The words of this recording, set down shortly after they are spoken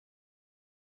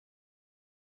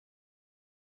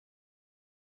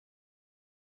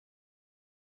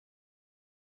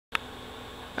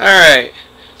Alright,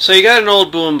 so you got an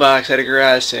old boombox at a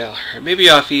garage sale, or maybe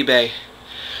off eBay.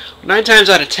 9 times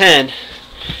out of 10,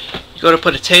 you go to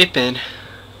put a tape in.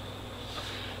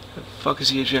 Where the fuck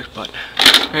is the eject button?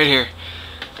 Right here.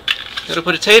 You go to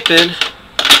put a tape in.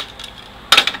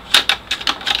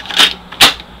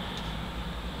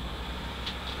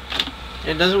 And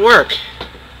it doesn't work.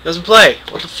 It doesn't play.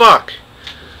 What the fuck?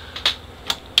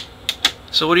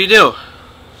 So what do? You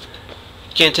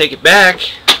can't take it back.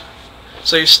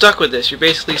 So you're stuck with this. You're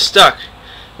basically stuck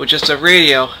with just a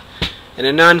radio and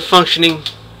a non-functioning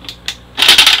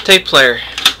tape player.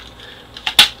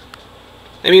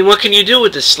 I mean, what can you do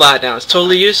with this slot now? It's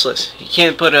totally useless. You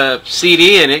can't put a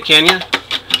CD in it, can you?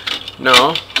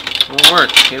 No, it won't work.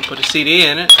 You can't put a CD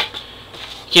in it.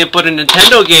 You can't put a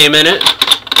Nintendo game in it.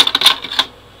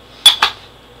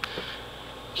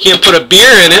 You can't put a beer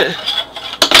in it.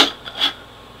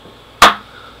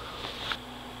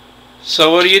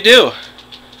 So what do?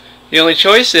 The only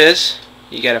choice is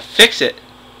you gotta fix it.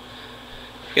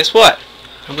 Guess what?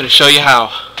 I'm gonna show you how.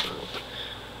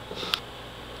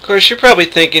 Of course, you're probably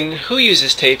thinking, who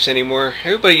uses tapes anymore?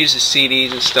 Everybody uses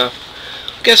CDs and stuff.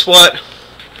 Guess what?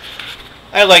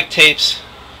 I like tapes.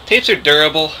 Tapes are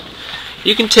durable.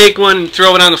 You can take one and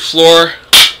throw it on the floor,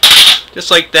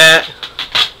 just like that.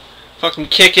 Fucking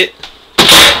kick it.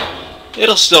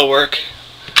 It'll still work.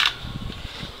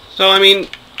 So, I mean,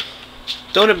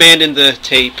 don't abandon the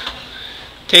tape.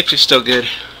 Tapes are still good.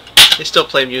 They still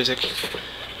play music,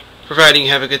 providing you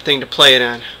have a good thing to play it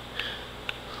on.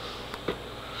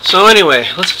 So anyway,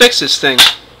 let's fix this thing.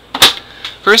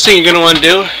 First thing you're going to want to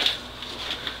do,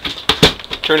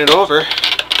 turn it over.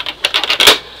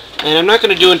 And I'm not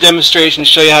going to do a demonstration to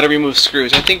show you how to remove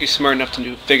screws. I think you're smart enough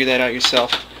to figure that out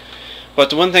yourself. But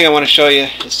the one thing I want to show you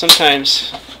is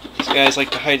sometimes these guys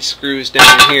like to hide screws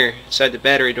down in here inside the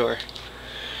battery door.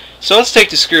 So let's take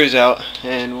the screws out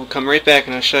and we'll come right back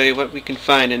and I'll show you what we can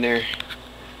find in there.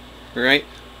 Right?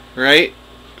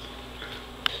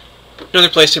 Another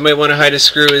place you might want to hide a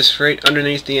screw is right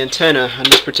underneath the antenna on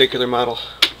this particular model.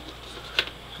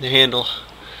 The handle.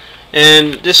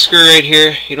 And this screw right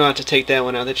here, you don't have to take that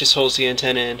one out. That just holds the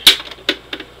antenna in.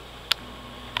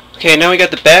 Okay, now we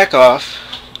got the back off.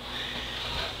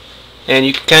 And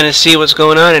you can kind of see what's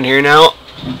going on in here. Now,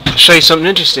 I'll show you something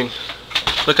interesting.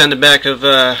 Look on the back of,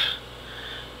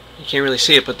 you can't really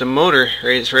see it, but the motor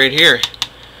is right here.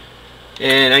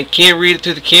 And I can't read it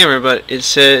through the camera, but it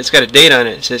says, it's got a date on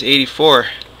it. It says 84.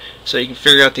 So you can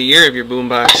figure out the year of your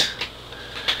boombox.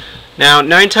 Now,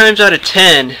 9 times out of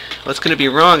 10, what's going to be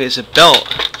wrong is the belt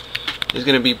is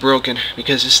going to be broken.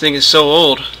 Because this thing is so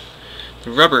old, the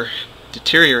rubber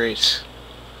deteriorates.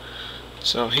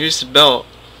 So here's the belt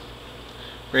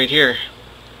right here.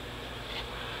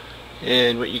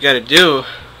 And what you got to do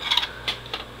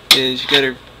is you got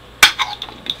to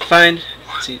find,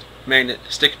 see, magnet,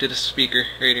 stick it to the speaker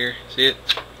right here. See it?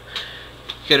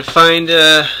 You got to find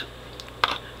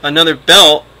another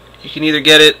belt. You can either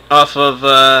get it off of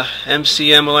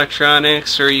MCM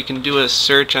Electronics, or you can do a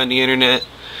search on the internet,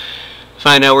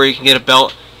 find out where you can get a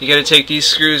belt. You got to take these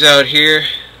screws out here.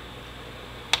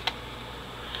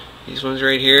 These ones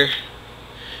right here.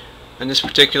 On this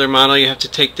particular model, you have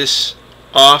to take this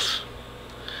off.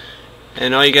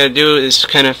 And all you got to do is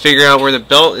kind of figure out where the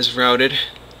belt is routed.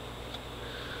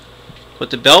 Put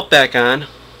the belt back on,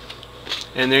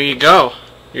 and there you go.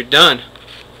 You're done.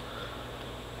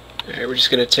 Alright, we're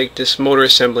just going to take this motor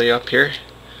assembly up here.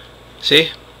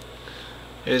 See?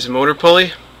 There's a motor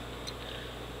pulley.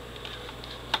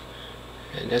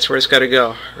 And that's where it's got to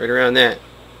go. Right around that.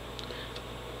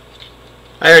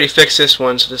 I already fixed this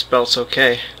one, so this belt's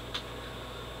okay.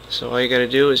 So all you got to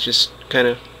do is just kind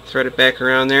of thread it back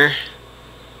around there.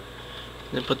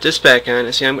 And put this back on.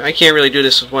 And see, I can't really do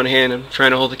this with one hand. I'm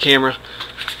trying to hold the camera.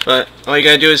 But all you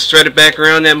gotta do is thread it back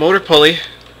around that motor pulley,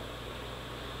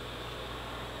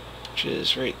 which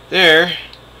is right there.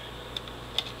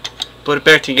 Put it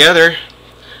back together.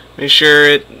 Make sure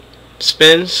it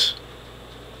spins.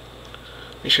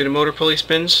 Make sure the motor pulley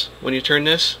spins when you turn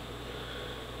this.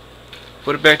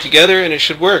 Put it back together and it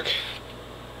should work.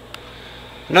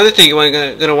 Another thing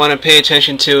you're gonna want to pay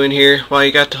attention to in here while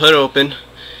you got the hood open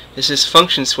is this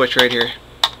function switch right here.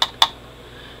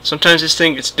 Sometimes this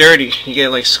thing gets dirty. You get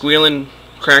like squealing,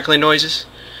 crackling noises.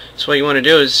 So what you want to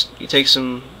do is you take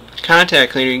some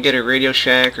contact cleaner. You can get it at Radio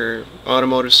Shack or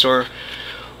automotive store,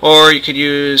 or you could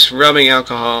use rubbing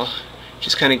alcohol.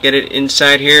 Just kind of get it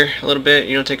inside here a little bit.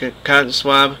 You know, take a cotton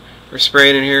swab or spray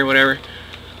it in here, whatever.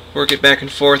 Work it back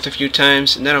and forth a few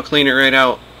times, and that'll clean it right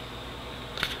out.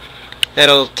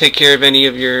 That'll take care of any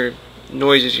of your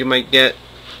noises you might get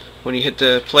when you hit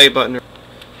the play button.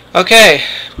 Okay,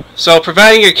 so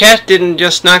providing your cat didn't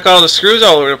just knock all the screws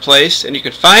all over the place and you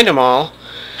can find them all,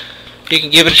 you can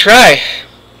give it a try.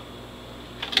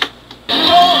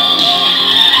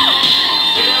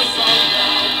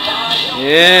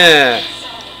 Yeah,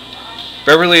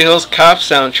 Beverly Hills Cop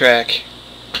soundtrack.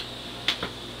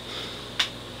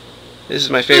 This is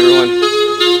my favorite one.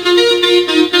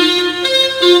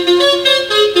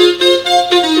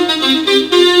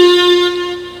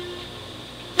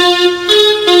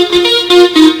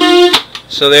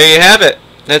 So there you have it.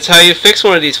 That's how you fix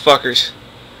one of these fuckers.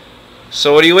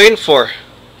 So what are you waiting for?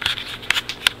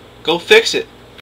 Go fix it.